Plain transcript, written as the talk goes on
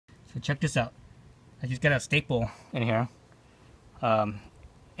So check this out. I just got a staple in here, and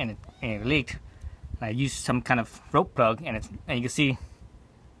it leaked. And I used some kind of rope plug, and you can see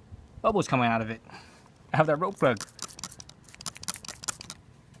bubbles coming out of it. I have that rope plug.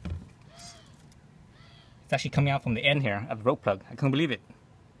 It's actually coming out from the end here of the rope plug. I couldn't believe it.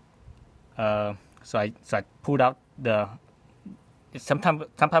 So I pulled out it's some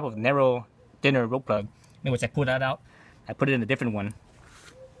type of narrow, thinner rope plug. Anyways, I pulled that out. I put it in a different one.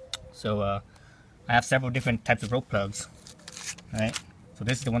 So I have several different types of rope plugs. Right. So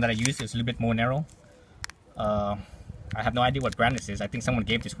this is the one that I use. It's a little bit more narrow. I have no idea what brand this is. I think someone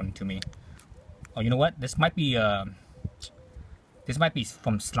gave this one to me. Oh, you know what? This might be from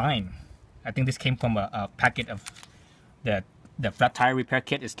Slime. I think this came from a packet of the flat tire repair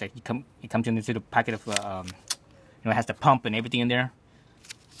kit. It's like it comes in this little packet of it has the pump and everything in there.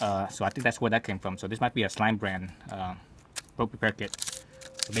 So I think that's where that came from. So this might be a Slime brand rope repair kit.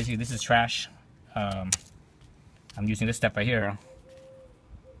 So basically, this is trash. I'm using this stuff right here.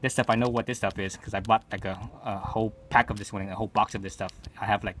 This stuff, I know what this stuff is because I bought like a whole pack of this one, a whole box of this stuff. I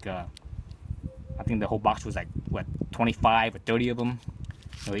have like I think the whole box was like what, 25 or 30 of them.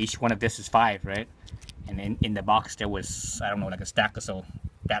 So each one of this is 5, right? And in the box there was, I don't know, like a stack or so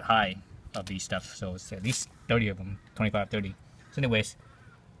that high of these stuff. So it's at least 30 of them, 25, 30. So anyways,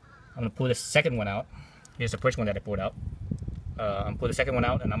 I'm gonna pull the second one out. Here's the first one that I pulled out. I'm gonna pull the second one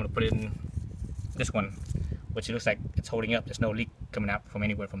out, and I'm gonna put it in this one, which it looks like it's holding up. There's no leak coming out from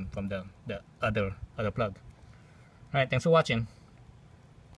anywhere from the other plug. All right, thanks for watching.